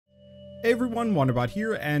Hey everyone, Wanderbot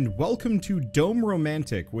here, and welcome to Dome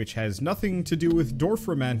Romantik, which has nothing to do with Dorf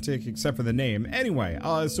Romantik except for the name. Anyway,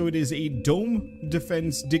 so it is a dome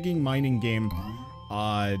defense digging mining game.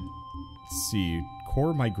 Let's see,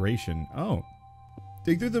 core migration. Oh.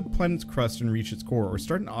 Dig through the planet's crust and reach its core, or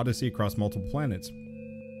start an odyssey across multiple planets.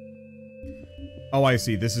 Oh, I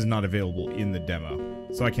see, this is not available in the demo,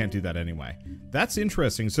 so I can't do that anyway. That's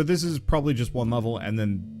interesting, so this is probably just one level, and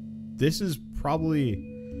then this is probably...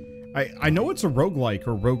 I know it's a roguelike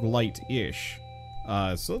or roguelite-ish,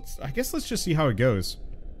 so I guess let's just see how it goes.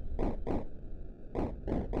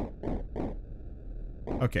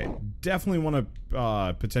 Okay, definitely want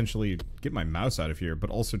to potentially get my mouse out of here, but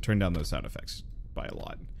also turn down those sound effects by a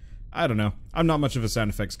lot. I don't know. I'm not much of a sound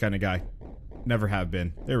effects kind of guy. Never have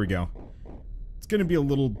been. There we go. It's gonna be a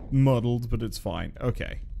little muddled, but it's fine.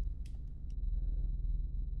 Okay.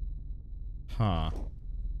 Huh.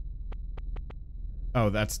 Oh,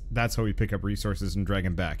 that's how we pick up resources and drag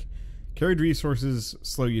them back. Carried resources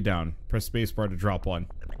slow you down. Press spacebar to drop one.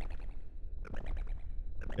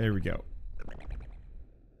 There we go.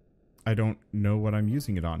 I don't know what I'm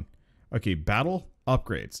using it on. Okay, battle,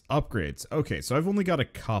 upgrades, upgrades. Okay, so I've only got a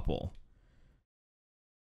couple.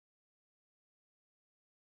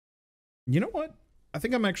 You know what? I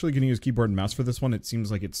think I'm actually going to use keyboard and mouse for this one. It seems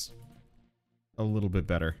like it's a little bit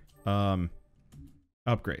better.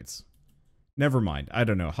 Upgrades. Never mind. I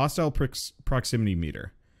don't know. Hostile proximity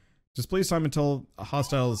meter. Displays time until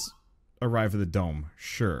hostiles arrive at the dome.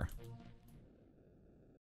 Sure.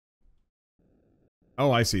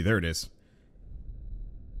 Oh, I see. There it is.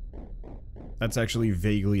 That's actually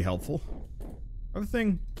vaguely helpful. Other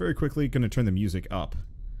thing, very quickly, gonna turn the music up.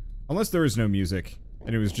 Unless there is no music,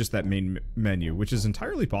 and it was just that main menu, which is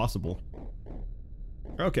entirely possible.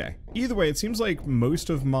 Okay. Either way, it seems like most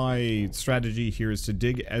of my strategy here is to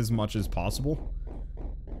dig as much as possible.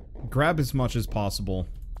 Grab as much as possible.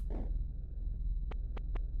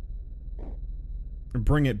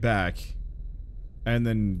 Bring it back. And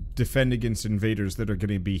then defend against invaders that are going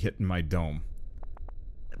to be hitting my dome.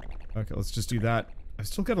 Okay, let's just do that. I've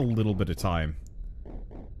still got a little bit of time.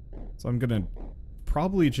 So I'm going to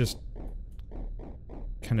probably just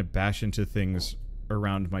kind of bash into things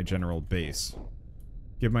around my general base.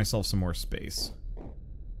 Give myself some more space.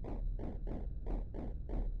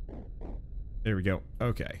 There we go.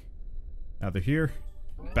 Okay. Now they're here.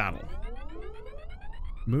 Battle.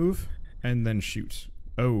 Move, and then shoot.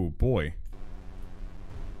 Oh, boy.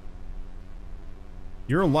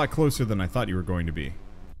 You're a lot closer than I thought you were going to be.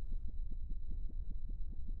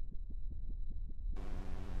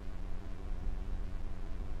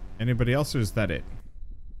 Anybody else, or is that it?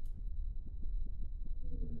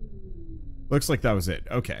 Looks like that was it.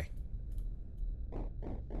 Okay.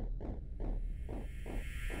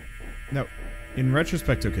 No. In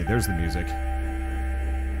retrospect, okay, there's the music.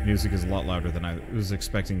 Music is a lot louder than I was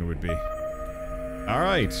expecting it would be.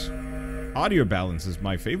 Alright. Audio balance is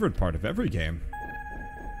my favorite part of every game.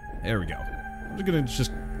 There we go. I'm just gonna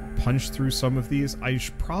just punch through some of these.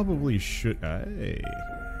 Probably should... Hey.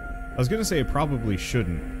 I was gonna say I probably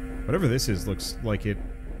shouldn't. Whatever this is looks like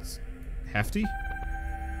it's hefty.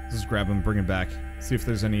 Just grab them, bring them back. See if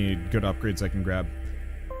there's any good upgrades I can grab.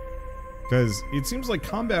 Because it seems like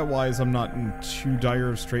combat-wise, I'm not in too dire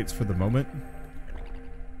of straits for the moment.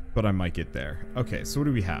 But I might get there. Okay, so what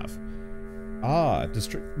do we have? Ah,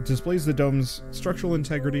 displays the dome's structural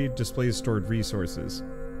integrity, displays stored resources.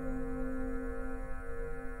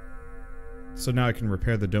 So now I can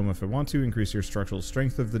repair the dome if I want to, increase your structural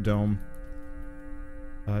strength of the dome.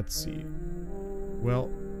 Let's see.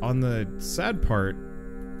 Well, on the sad part,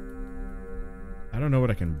 I don't know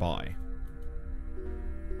what I can buy.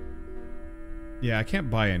 Yeah, I can't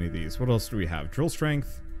buy any of these. What else do we have? Drill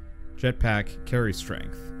strength, jetpack, carry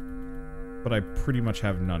strength. But I pretty much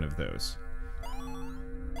have none of those.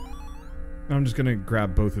 I'm just gonna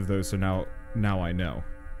grab both of those so now I know.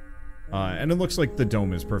 And it looks like the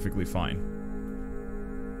dome is perfectly fine.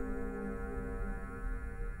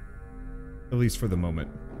 At least for the moment.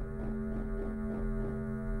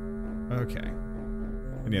 Okay.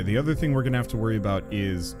 And yeah, the other thing we're gonna have to worry about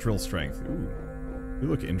is drill strength. Ooh, you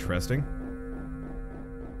look interesting.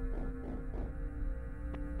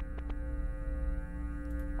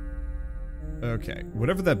 Okay,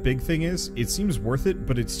 whatever that big thing is, it seems worth it,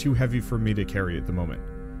 but it's too heavy for me to carry at the moment.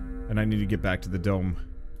 And I need to get back to the dome.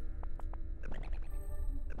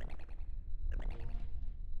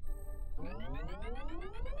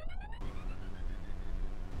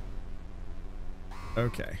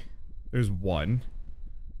 Okay, there's one.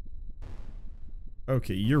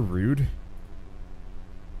 Okay, you're rude.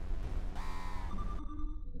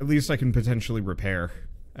 At least I can potentially repair.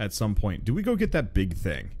 at some point. Do we go get that big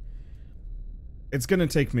thing? It's gonna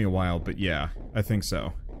take me a while, but yeah, I think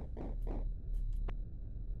so.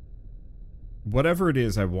 Whatever it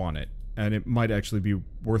is, I want it. And it might actually be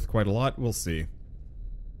worth quite a lot. We'll see.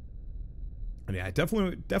 And yeah, I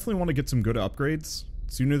definitely want to get some good upgrades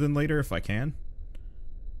sooner than later if I can.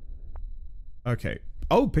 Okay.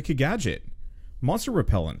 Oh, pick a gadget. Monster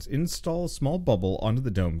repellent. Install a small bubble onto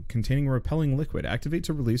the dome containing a repelling liquid. Activate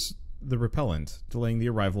to release the repellent, delaying the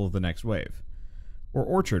arrival of the next wave. Or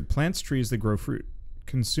orchard. Plants trees that grow fruit.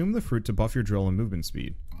 Consume the fruit to buff your drill and movement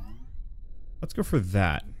speed. Let's go for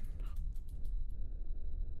that.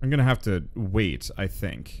 I'm gonna have to wait, I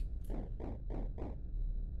think.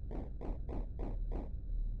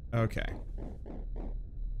 Okay.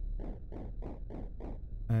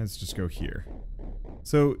 Let's just go here.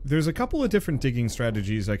 So, there's a couple of different digging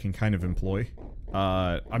strategies I can kind of employ.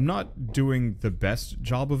 I'm not doing the best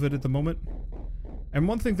job of it at the moment. And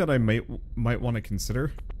one thing that I might want to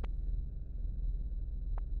consider...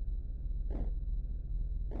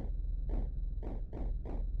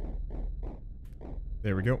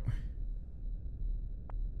 There we go.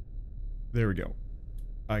 There we go.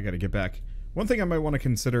 I gotta get back. One thing I might want to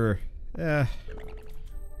consider...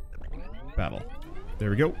 battle. There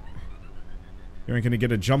we go. You ain't gonna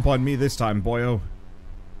get a jump on me this time, boyo.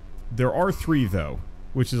 There are 3, though,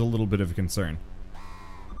 which is a little bit of a concern.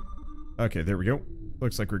 Okay, there we go.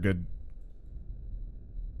 Looks like we're good.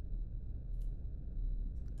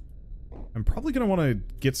 I'm probably gonna want to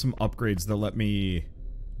get some upgrades that let me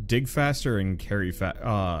dig faster and carry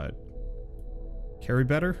better.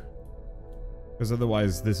 Because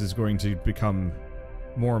otherwise, this is going to become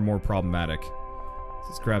more and more problematic.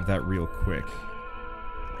 Let's grab that real quick.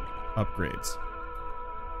 Upgrades.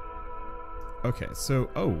 Okay, so...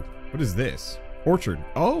 Oh, what is this? Orchard.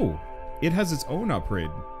 Oh! It has its own upgrade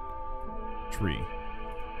tree.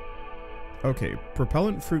 Okay,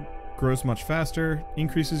 propellant fruit grows much faster,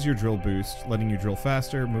 increases your drill boost, letting you drill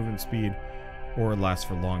faster, movement speed, or last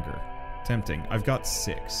for longer. Tempting. I've got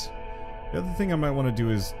 6. The other thing I might want to do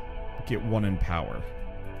is get 1 in power.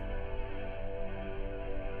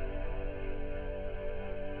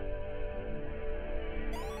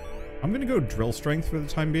 I'm gonna go drill strength for the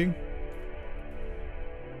time being.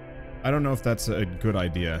 I don't know if that's a good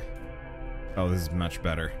idea. Oh, this is much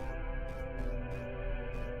better.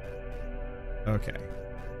 Okay.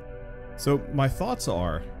 So, my thoughts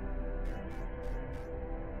are...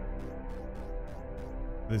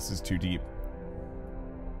 This is too deep.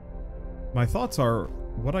 My thoughts are,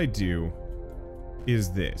 what I do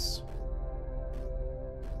is this.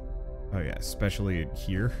 Oh yeah, especially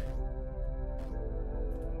here.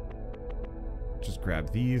 Just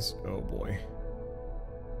grab these. Oh boy.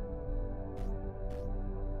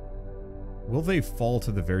 Will they fall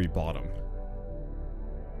to the very bottom?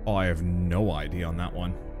 Oh, I have no idea on that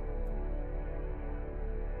one.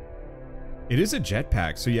 It is a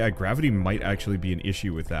jetpack, so yeah, gravity might actually be an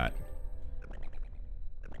issue with that.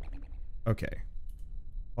 Okay.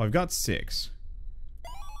 Well, I've got 6.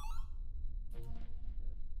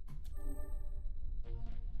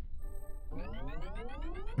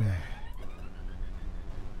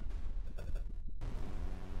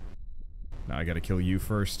 Now I gotta kill you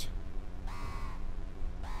first.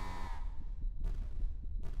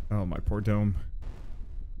 Oh, my poor dome.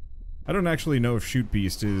 I don't actually know if Shoot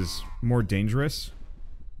Beast is more dangerous.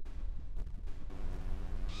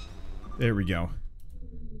 There we go.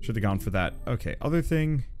 Should have gone for that. Okay, other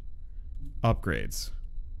thing. Upgrades.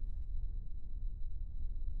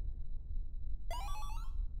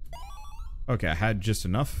 Okay, I had just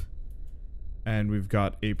enough. And we've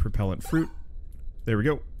got a propellant fruit. There we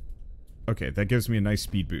go. Okay, that gives me a nice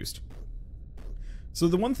speed boost. So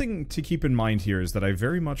the one thing to keep in mind here is that I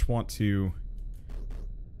very much want to...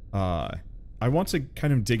 I want to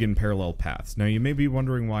kind of dig in parallel paths. Now, you may be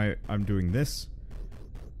wondering why I'm doing this.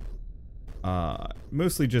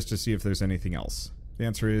 Mostly just to see if there's anything else. The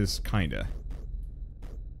answer is kinda.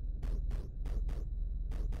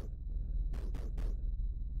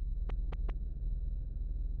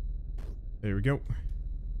 There we go.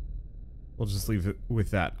 We'll just leave it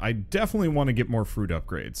with that. I definitely want to get more fruit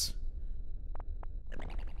upgrades.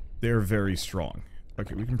 They're very strong.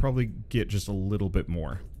 Okay, we can probably get just a little bit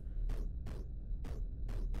more.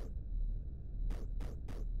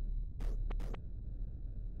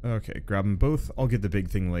 Okay, grab them both. I'll get the big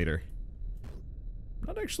thing later.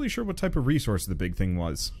 Not actually sure what type of resource the big thing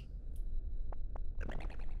was.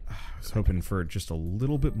 I was hoping for just a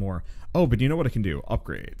little bit more. Oh, but you know what I can do?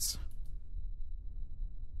 Upgrades.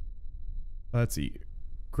 Let's see.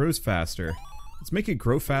 Grows faster. Let's make it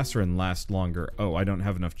grow faster and last longer. Oh, I don't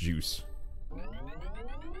have enough juice.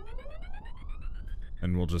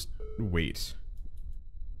 And we'll just wait.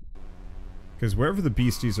 Because wherever the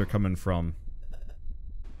beasties are coming from...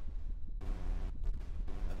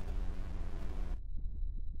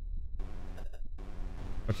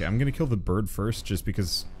 Okay, I'm gonna kill the bird first, just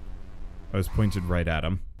because I was pointed right at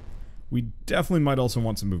him. We definitely might also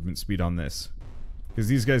want some movement speed on this. Because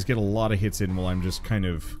these guys get a lot of hits in while I'm just kind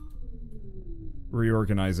of...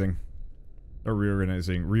 reorienting.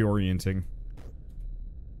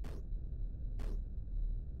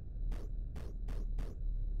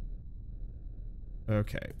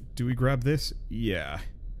 Okay, do we grab this? Yeah.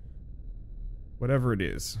 Whatever it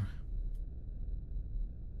is.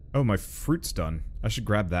 Oh, my fruit's done. I should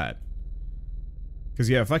grab that. Because,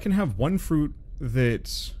 yeah, if I can have one fruit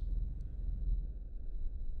that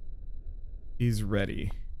is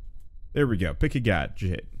ready. There we go. Pick a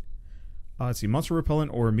gadget. Let's see. Monster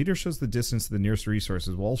repellent or meter shows the distance to the nearest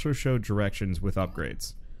resources. Will also show directions with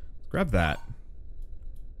upgrades. Grab that.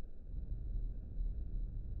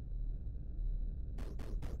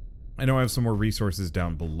 I know I have some more resources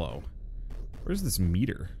down below. Where's this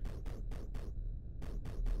meter?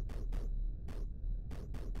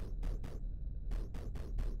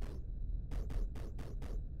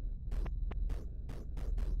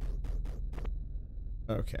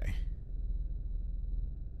 Okay.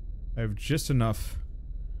 I have just enough,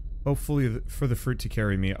 hopefully, for the fruit to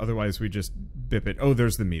carry me. Otherwise, we just bip it. Oh,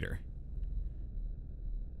 there's the meter.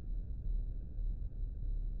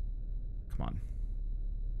 Come on.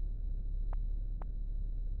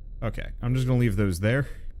 Okay, I'm just gonna leave those there.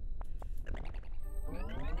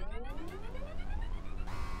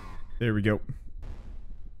 There we go.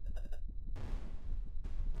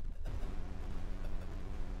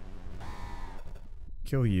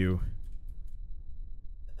 Kill you.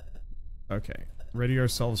 Okay, ready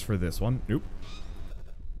ourselves for this one. Nope.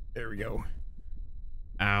 There we go.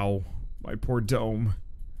 Ow, my poor dome.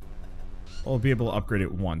 I'll be able to upgrade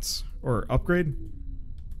it once. Or upgrade?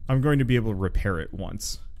 I'm going to be able to repair it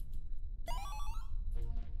once.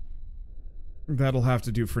 That'll have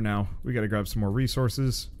to do for now. We gotta grab some more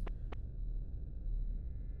resources.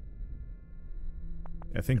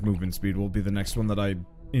 I think movement speed will be the next one that I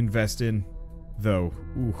invest in. Though,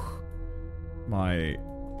 ooh, my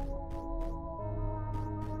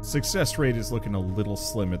success rate is looking a little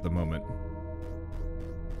slim at the moment.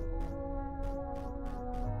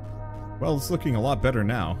 Well, it's looking a lot better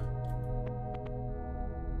now.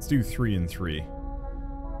 Let's do 3 and 3.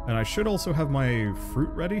 And I should also have my fruit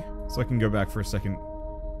ready, so I can go back for a second.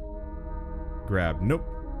 Grab. Nope.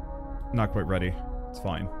 Not quite ready. It's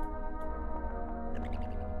fine.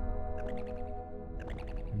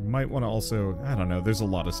 Might want to also... I don't know, there's a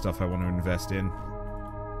lot of stuff I want to invest in.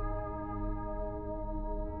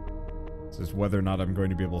 It's just whether or not I'm going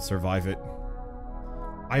to be able to survive it.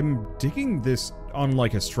 I'm digging this on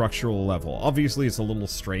like a structural level. Obviously it's a little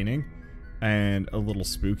straining and a little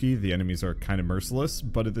spooky. The enemies are kind of merciless,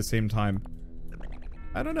 but at the same time,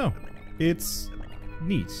 I don't know. It's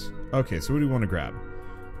neat. Okay, so what do we want to grab?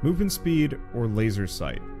 Movement speed or laser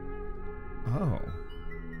sight? Oh.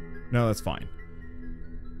 No, that's fine.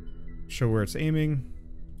 Show where it's aiming.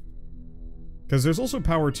 Because there's also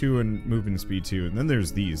power 2 and movement speed 2, and then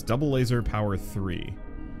there's these. Double laser, power 3.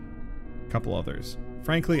 A couple others.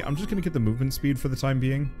 Frankly, I'm just going to get the movement speed for the time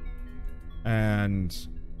being. And...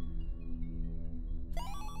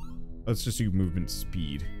 let's just do movement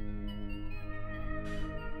speed.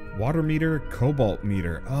 Water meter, cobalt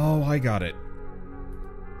meter. Oh, I got it.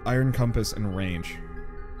 Iron compass and range.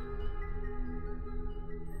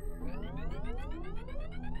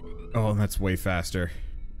 Oh, that's way faster.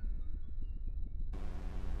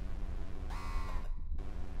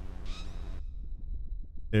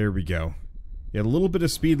 There we go. Yeah, a little bit of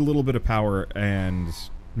speed, a little bit of power, and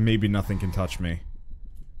maybe nothing can touch me.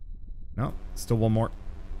 No, still one more.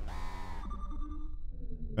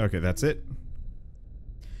 Okay, that's it.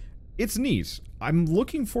 It's neat. I'm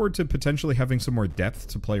looking forward to potentially having some more depth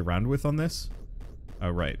to play around with on this.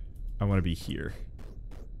 Oh, right. I want to be here.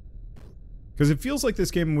 Because it feels like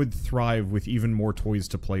this game would thrive with even more toys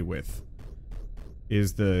to play with.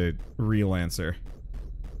 Is the real answer.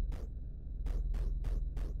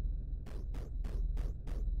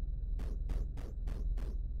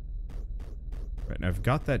 Right, and I've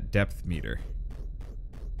got that depth meter.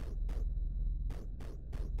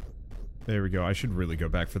 There we go. I should really go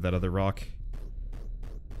back for that other rock.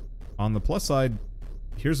 On the plus side,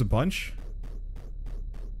 here's a bunch.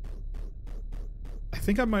 I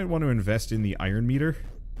think I might want to invest in the iron meter.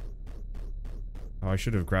 Oh, I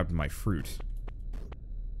should have grabbed my fruit.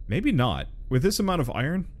 Maybe not. With this amount of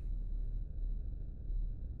iron,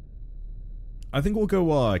 I think we'll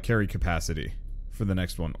go carry capacity. for the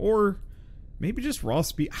next one. Or maybe just raw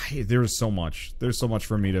speed. There's so much. There's so much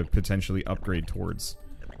for me to potentially upgrade towards.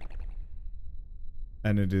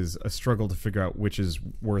 And it is a struggle to figure out which is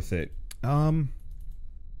worth it.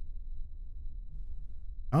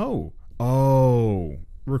 Oh,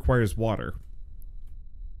 requires water.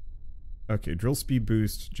 Okay, drill speed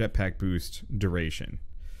boost, jetpack boost, duration.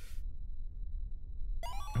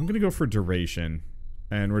 I'm gonna go for duration,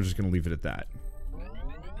 and we're just gonna leave it at that.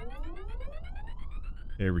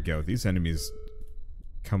 There we go. These enemies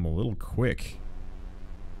come a little quick.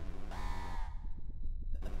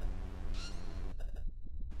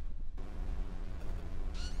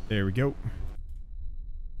 There we go.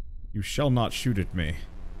 You shall not shoot at me.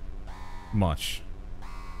 Much.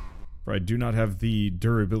 For I do not have the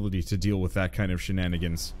durability to deal with that kind of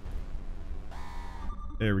shenanigans.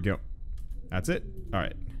 There we go. That's it?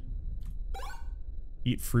 Alright.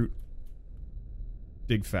 Eat fruit.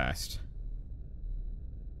 Dig fast.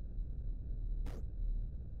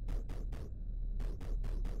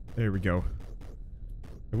 There we go.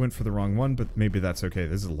 I went for the wrong one, but maybe that's okay.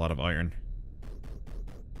 This is a lot of iron.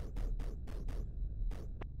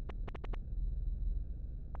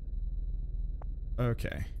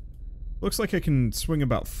 Okay. Looks like I can swing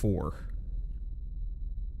about 4.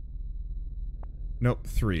 Nope,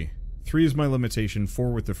 3. 3 is my limitation,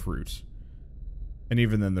 4 with the fruit. And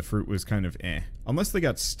even then the fruit was kind of eh. Unless they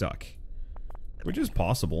got stuck. Which is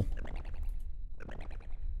possible.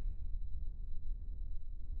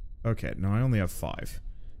 Okay, no, I only have 5.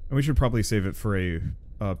 And we should probably save it for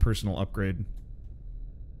a personal upgrade.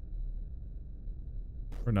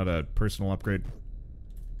 Or not a personal upgrade.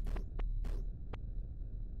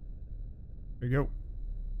 There you go.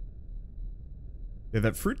 Yeah,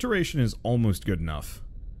 that fruit duration is almost good enough.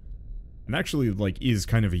 And actually, like, is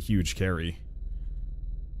kind of a huge carry.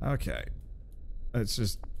 Okay. Let's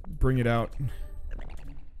just bring it out.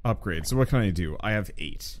 Upgrade. So what can I do? I have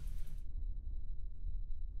 8.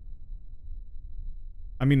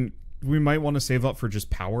 I mean, we might want to save up for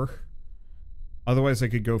just power. Otherwise, I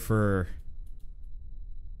could go for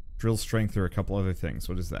drill strength or a couple other things.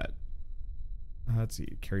 What is that? Let's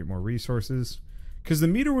see, carry more resources. Because the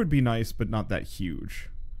meter would be nice, but not that huge.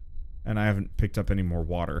 And I haven't picked up any more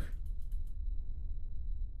water.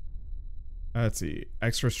 Let's see,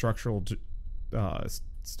 extra structural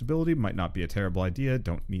stability might not be a terrible idea.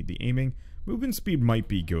 Don't need the aiming. Movement speed might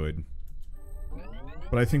be good.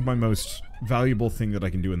 But I think my most valuable thing that I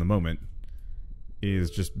can do in the moment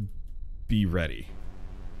is just be ready.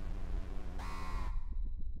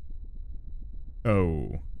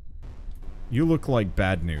 Oh. You look like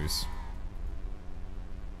bad news.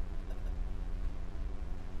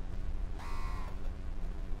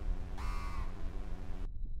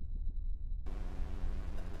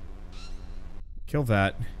 Kill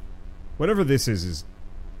that. Whatever this is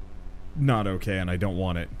not okay and I don't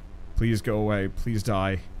want it. Please go away. Please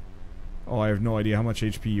die. Oh, I have no idea how much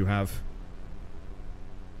HP you have.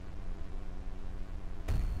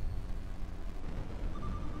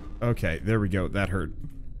 Okay, there we go. That hurt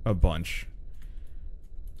a bunch.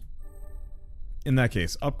 In that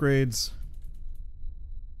case, upgrades.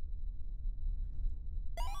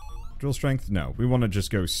 Drill strength? No, we want to just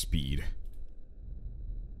go speed.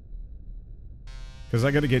 Because I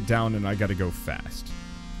gotta get down and I gotta go fast.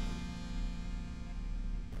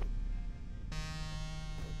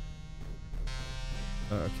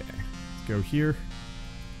 Okay, let's go here.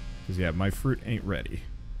 Because yeah, my fruit ain't ready.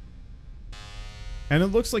 And it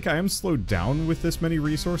looks like I am slowed down with this many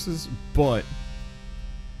resources, but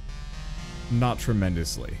not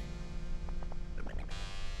tremendously.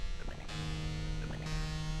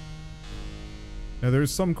 Now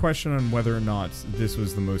there's some question on whether or not this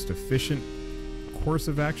was the most efficient course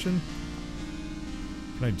of action.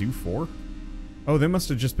 Can I do 4? Oh, they must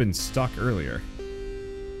have just been stuck earlier.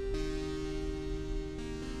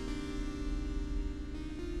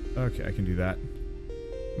 Okay, I can do that.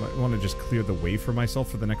 Might want to just clear the way for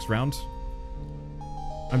myself for the next round.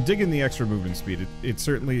 I'm digging the extra movement speed. It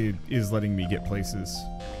certainly is letting me get places.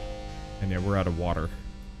 And yeah, we're out of water.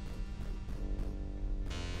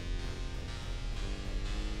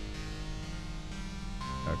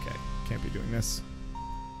 Okay, can't be doing this.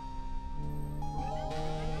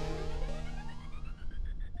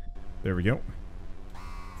 There we go.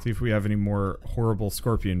 See if we have any more horrible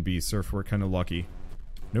scorpion beasts or if we're kind of lucky.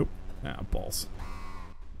 Nope. Ah, balls.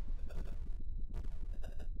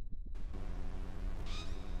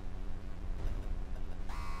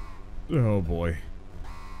 Oh boy.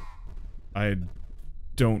 I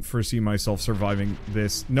don't foresee myself surviving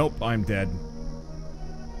this. Nope, I'm dead.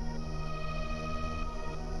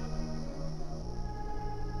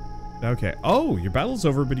 Okay. Oh, your battle's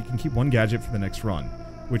over, but you can keep one gadget for the next run.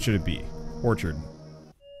 Which should it be? Orchard.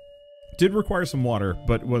 Did require some water,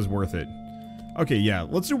 but was worth it. Okay, yeah,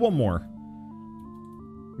 let's do one more.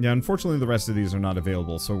 Yeah, unfortunately the rest of these are not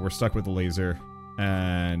available, so we're stuck with the laser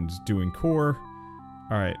and doing core.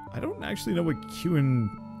 Alright, I don't actually know what Q and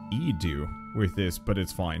E do with this, but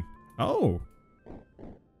it's fine. Oh!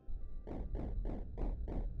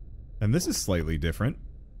 And this is slightly different.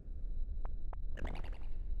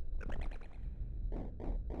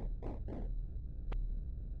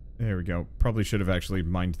 There we go. Probably should have actually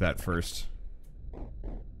mined that first.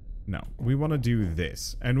 No, we want to do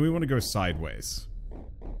this, and we want to go sideways.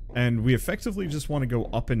 And we effectively just want to go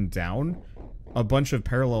up and down a bunch of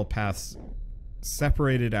parallel paths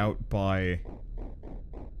separated out by,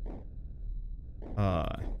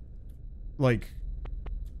 like,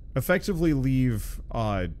 effectively leave,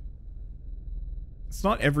 it's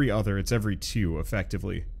not every other, it's every two,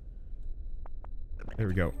 effectively. There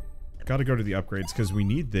we go. Gotta go to the upgrades, because we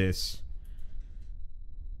need this.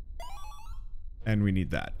 And we need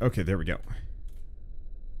that. Okay, there we go.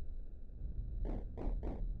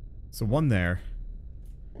 So one there.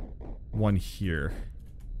 One here.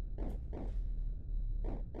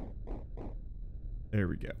 There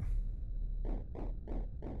we go.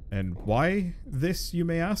 And why this, you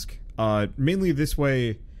may ask? Mainly this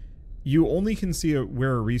way, you only can see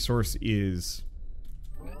where a resource is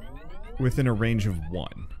within a range of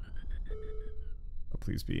 1. Oh,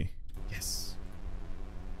 please be. Yes.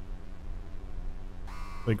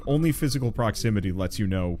 Like, only physical proximity lets you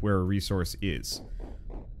know where a resource is.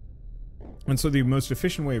 And so the most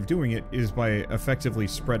efficient way of doing it is by effectively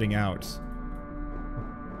spreading out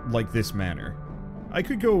like this manner. I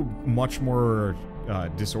could go much more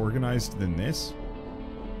disorganized than this.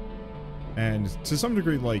 And to some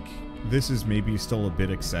degree, like, this is maybe still a bit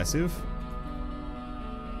excessive.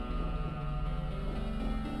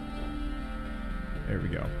 There we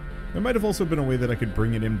go. There might have also been a way that I could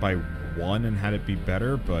bring it in by 1 and had it be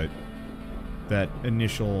better, but that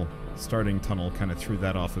initial starting tunnel kind of threw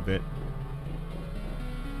that off a bit.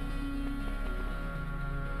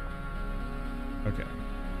 Okay.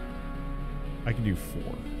 I can do 4.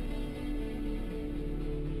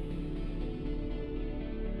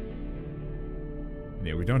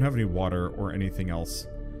 Yeah, we don't have any water or anything else.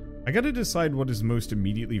 I gotta decide what is most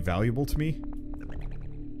immediately valuable to me.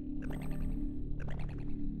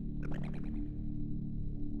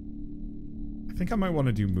 I think I might want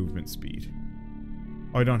to do movement speed.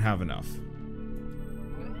 Oh, I don't have enough.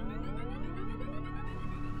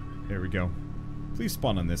 There we go. Please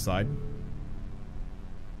spawn on this side.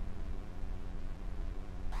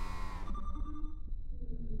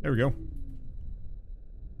 There we go.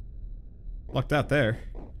 Lock that there.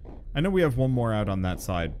 I know we have one more out on that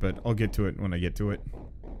side, but I'll get to it when I get to it.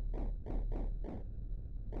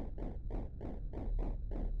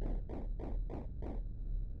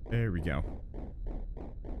 There we go.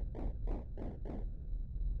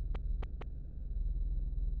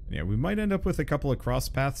 Yeah, we might end up with a couple of cross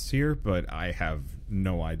paths here, but I have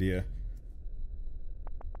no idea.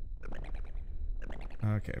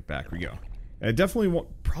 Okay, back we go. I definitely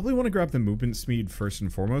probably want to grab the movement speed first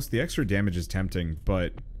and foremost. The extra damage is tempting,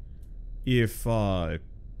 but if the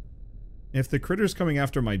critters coming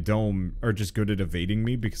after my dome are just good at evading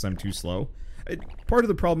me because I'm too slow, part of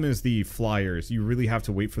the problem is the flyers. You really have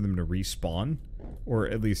to wait for them to respawn, or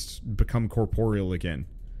at least become corporeal again.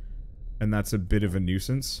 And that's a bit of a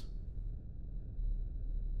nuisance.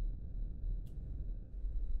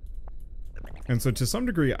 And so to some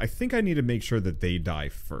degree, I think I need to make sure that they die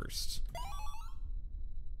first.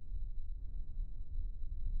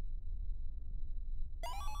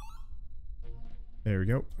 There we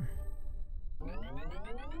go.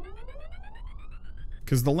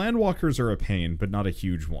 Because the landwalkers are a pain, but not a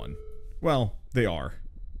huge one. Well, they are.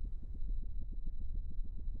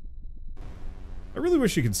 I really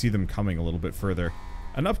wish you could see them coming a little bit further.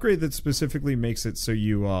 An upgrade that specifically makes it so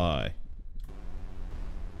you,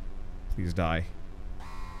 please die.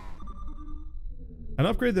 An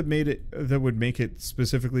upgrade that would make it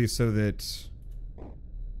specifically so that...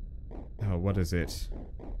 Oh, what is it?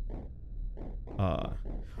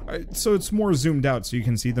 So it's more zoomed out so you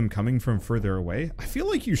can see them coming from further away. I feel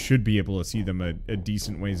like you should be able to see them a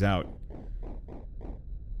decent ways out.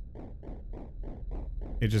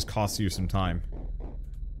 It just costs you some time.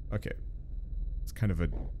 Okay. It's kind of a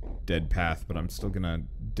dead path, but I'm still gonna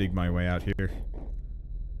dig my way out here.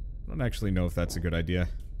 I don't actually know if that's a good idea.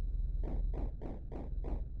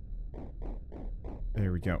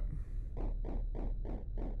 There we go.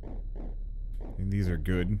 And these are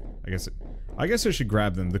good. I guess I should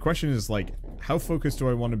grab them. The question is, like, how focused do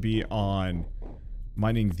I want to be on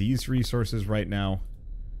mining these resources right now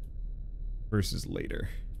versus later?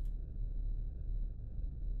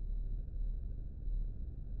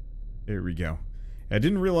 There we go. I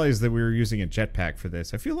didn't realize that we were using a jetpack for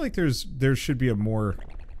this. I feel like there should be a more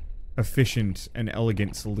efficient and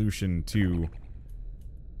elegant solution to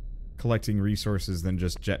collecting resources than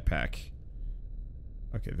just jetpack.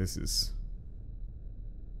 Okay, this is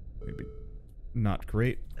maybe not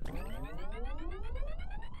great.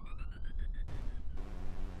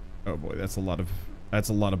 Oh boy, that's a lot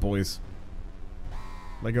of boys.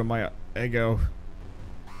 Lego my ego.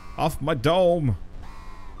 Off my dome.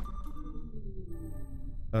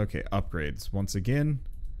 Okay, upgrades once again.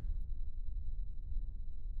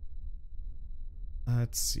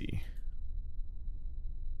 Let's see.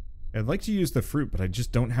 I'd like to use the fruit, but I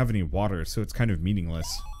just don't have any water, so it's kind of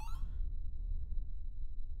meaningless.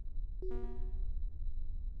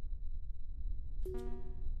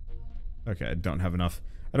 Okay, I don't have enough.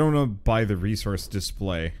 I don't want to buy the resource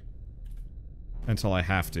display until I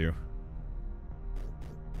have to.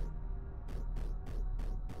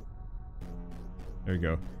 There we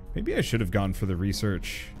go. Maybe I should have gone for the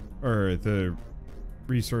research, or the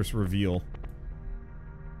resource reveal.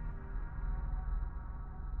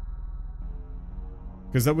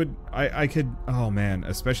 Because that would, I could, oh man,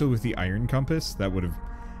 especially with the iron compass, that would have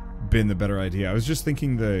been the better idea. I was just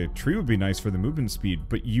thinking the tree would be nice for the movement speed,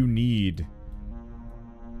 but you need...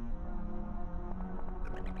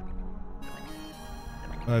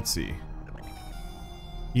 Let's see.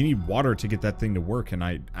 You need water to get that thing to work, and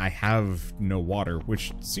I have no water,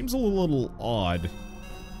 which seems a little odd,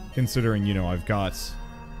 considering, you know, I've got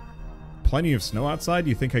plenty of snow outside.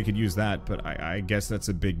 You think I could use that, but I guess that's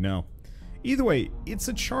a big no. Either way, it's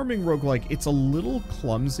a charming roguelike. It's a little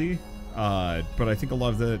clumsy, but I think a lot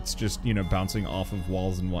of that's just, you know, bouncing off of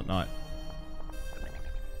walls and whatnot.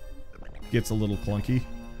 Gets a little clunky.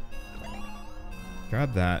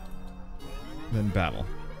 Grab that, then battle.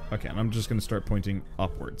 Okay, and I'm just going to start pointing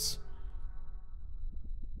upwards.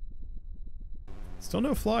 Still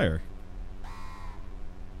no flyer.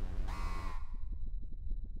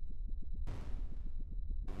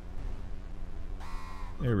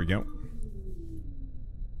 There we go.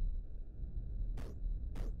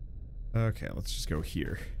 Okay, let's just go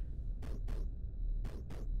here.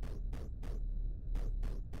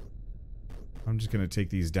 I'm just going to take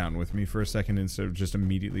these down with me for a second instead of just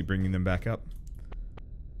immediately bringing them back up.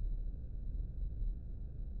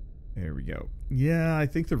 There we go. Yeah, I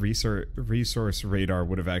think the resource radar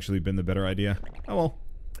would have actually been the better idea. Oh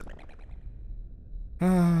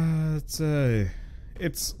well.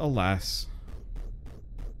 It's alas.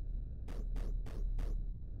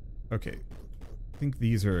 Okay. I think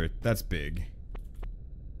these are... That's big.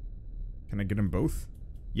 Can I get them both?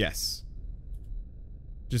 Yes.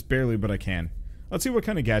 Just barely, but I can. Let's see what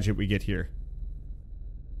kind of gadget we get here.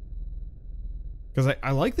 Because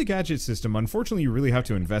I like the gadget system. Unfortunately, you really have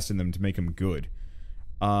to invest in them to make them good.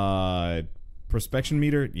 Prospection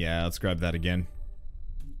meter? Yeah, let's grab that again.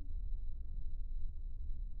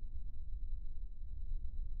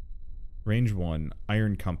 Range 1.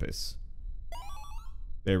 Iron compass.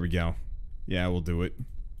 There we go. Yeah, we'll do it.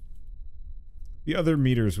 The other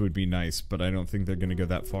meters would be nice, but I don't think they're going to go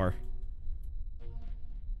that far.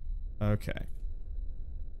 Okay.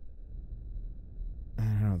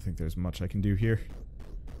 I don't think there's much I can do here.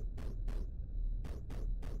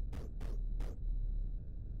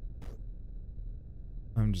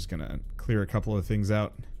 I'm just gonna clear a couple of things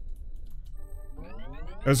out.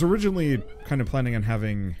 I was originally kind of planning on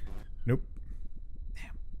having... Nope.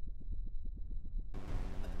 Damn.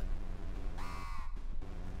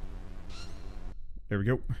 There we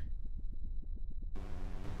go.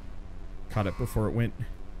 Caught it before it went.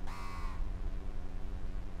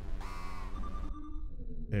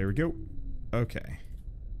 There we go. Okay.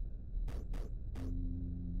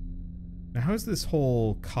 Now, how's this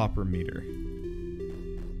whole copper meter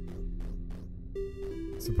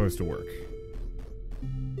supposed to work?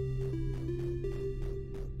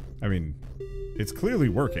 I mean, it's clearly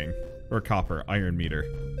working. Or copper, iron meter.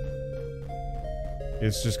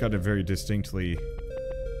 It's just got a very distinctly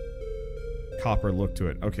copper look to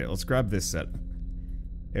it. Okay, let's grab this set.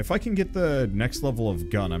 If I can get the next level of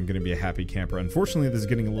gun, I'm going to be a happy camper. Unfortunately, this is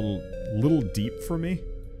getting a little deep for me,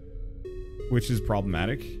 which is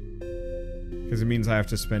problematic, because it means I have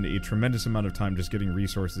to spend a tremendous amount of time just getting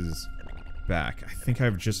resources back. I think I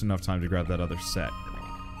have just enough time to grab that other set.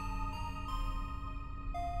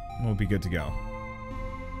 We'll be good to go.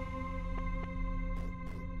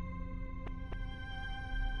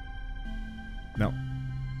 No.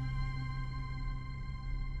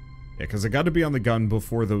 Yeah, because I got to be on the gun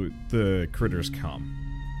before the critters come.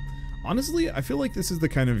 Honestly, I feel like this is the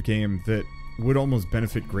kind of game that would almost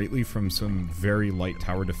benefit greatly from some very light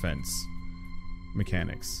tower defense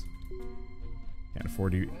mechanics. Can't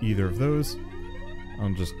afford either of those.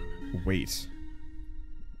 I'll just wait.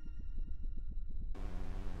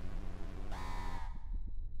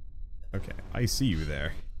 Okay, I see you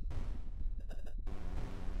there.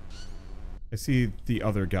 I see the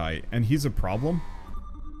other guy, and he's a problem.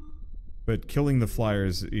 But killing the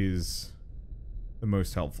flyers is the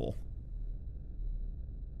most helpful.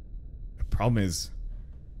 The problem is,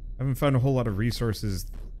 I haven't found a whole lot of resources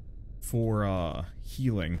for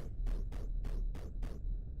healing.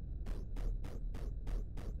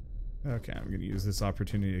 Okay, I'm gonna use this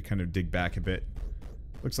opportunity to kind of dig back a bit.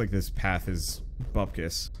 Looks like this path is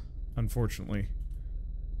bupkis, unfortunately.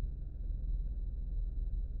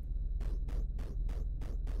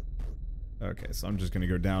 Okay, so I'm just gonna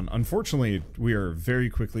go down. Unfortunately, we are very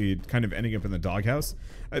quickly kind of ending up in the doghouse.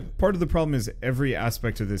 Part of the problem is every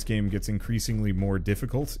aspect of this game gets increasingly more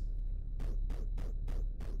difficult.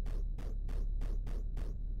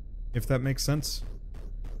 If that makes sense.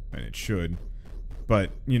 And it should. But,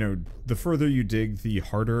 you know, the further you dig, the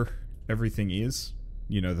harder everything is.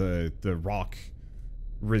 You know, the rock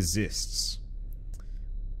resists.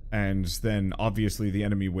 And then, obviously, the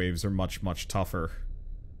enemy waves are much, much tougher.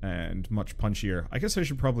 And much punchier. I guess I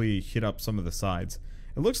should probably hit up some of the sides.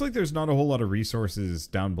 It looks like there's not a whole lot of resources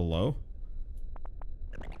down below.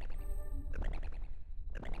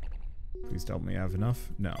 Please tell me I have enough.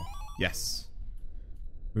 No. Yes.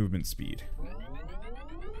 Movement speed.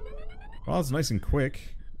 Well, it's nice and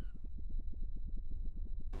quick.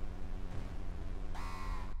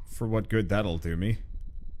 For what good that'll do me.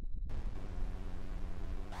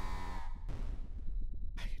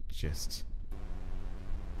 I just...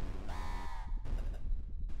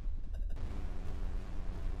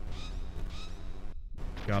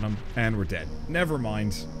 Got him. And we're dead. Never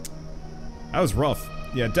mind. That was rough.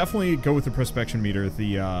 Yeah, definitely go with the prospection meter.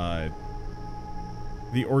 The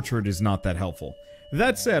orchard is not that helpful.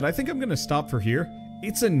 That said, I think I'm gonna stop for here.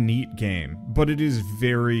 It's a neat game, but it is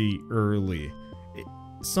very early.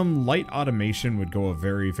 Some light automation would go a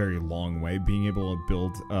very, very long way. Being able to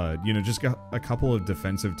build, you know, just a couple of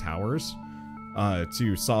defensive towers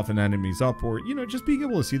to soften enemies up, or, you know, just being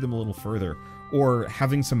able to see them a little further. Or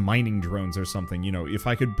having some mining drones or something, you know, if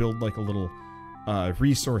I could build like a little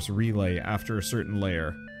resource relay after a certain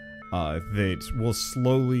layer that will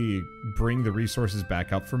slowly bring the resources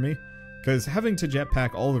back up for me. Because having to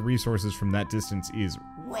jetpack all the resources from that distance is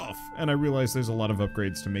rough, and I realize there's a lot of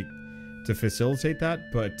upgrades to make to facilitate that,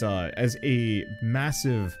 but as a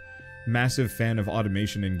massive, massive fan of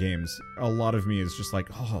automation in games, a lot of me is just like,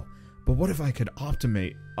 oh, but what if I could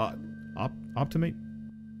automate,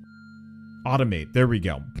 automate, there we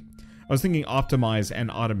go. I was thinking optimize and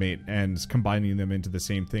automate and combining them into the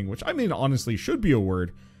same thing, which I mean honestly should be a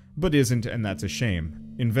word, but isn't, and that's a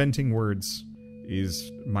shame. Inventing words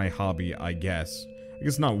is my hobby, I guess. I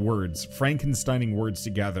guess not words, Frankensteining words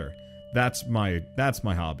together. That's my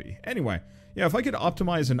hobby. Anyway, yeah, if I could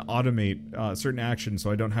optimize and automate certain actions so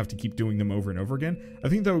I don't have to keep doing them over and over again, I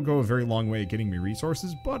think that would go a very long way at getting me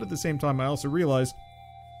resources, but at the same time I also realize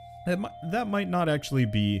that might not actually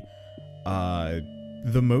be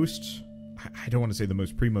the most, I don't want to say the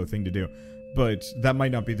most primo thing to do, but that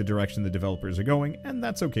might not be the direction the developers are going, and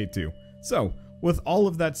that's okay too. So, with all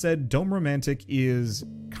of that said, Dome Romantik is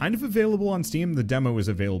kind of available on Steam. The demo is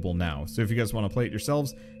available now, so if you guys want to play it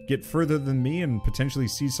yourselves, get further than me and potentially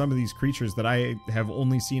see some of these creatures that I have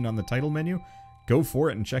only seen on the title menu, go for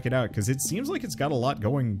it and check it out, because it seems like it's got a lot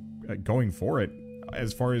going for it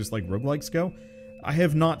as far as like roguelikes go. I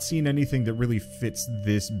have not seen anything that really fits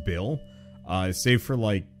this bill, save for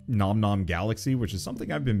like Nom Nom Galaxy, which is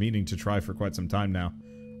something I've been meaning to try for quite some time now.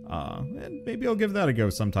 And maybe I'll give that a go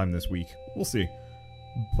sometime this week. We'll see.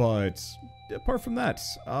 But apart from that,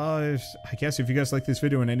 I guess if you guys like this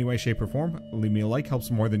video in any way, shape, or form, leave me a like,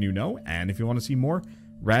 helps more than you know. And if you want to see more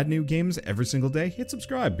rad new games every single day, hit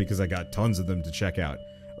subscribe, because I got tons of them to check out.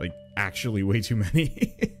 Like, actually way too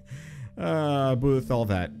many. But with all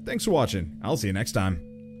that, thanks for watching. I'll see you next time.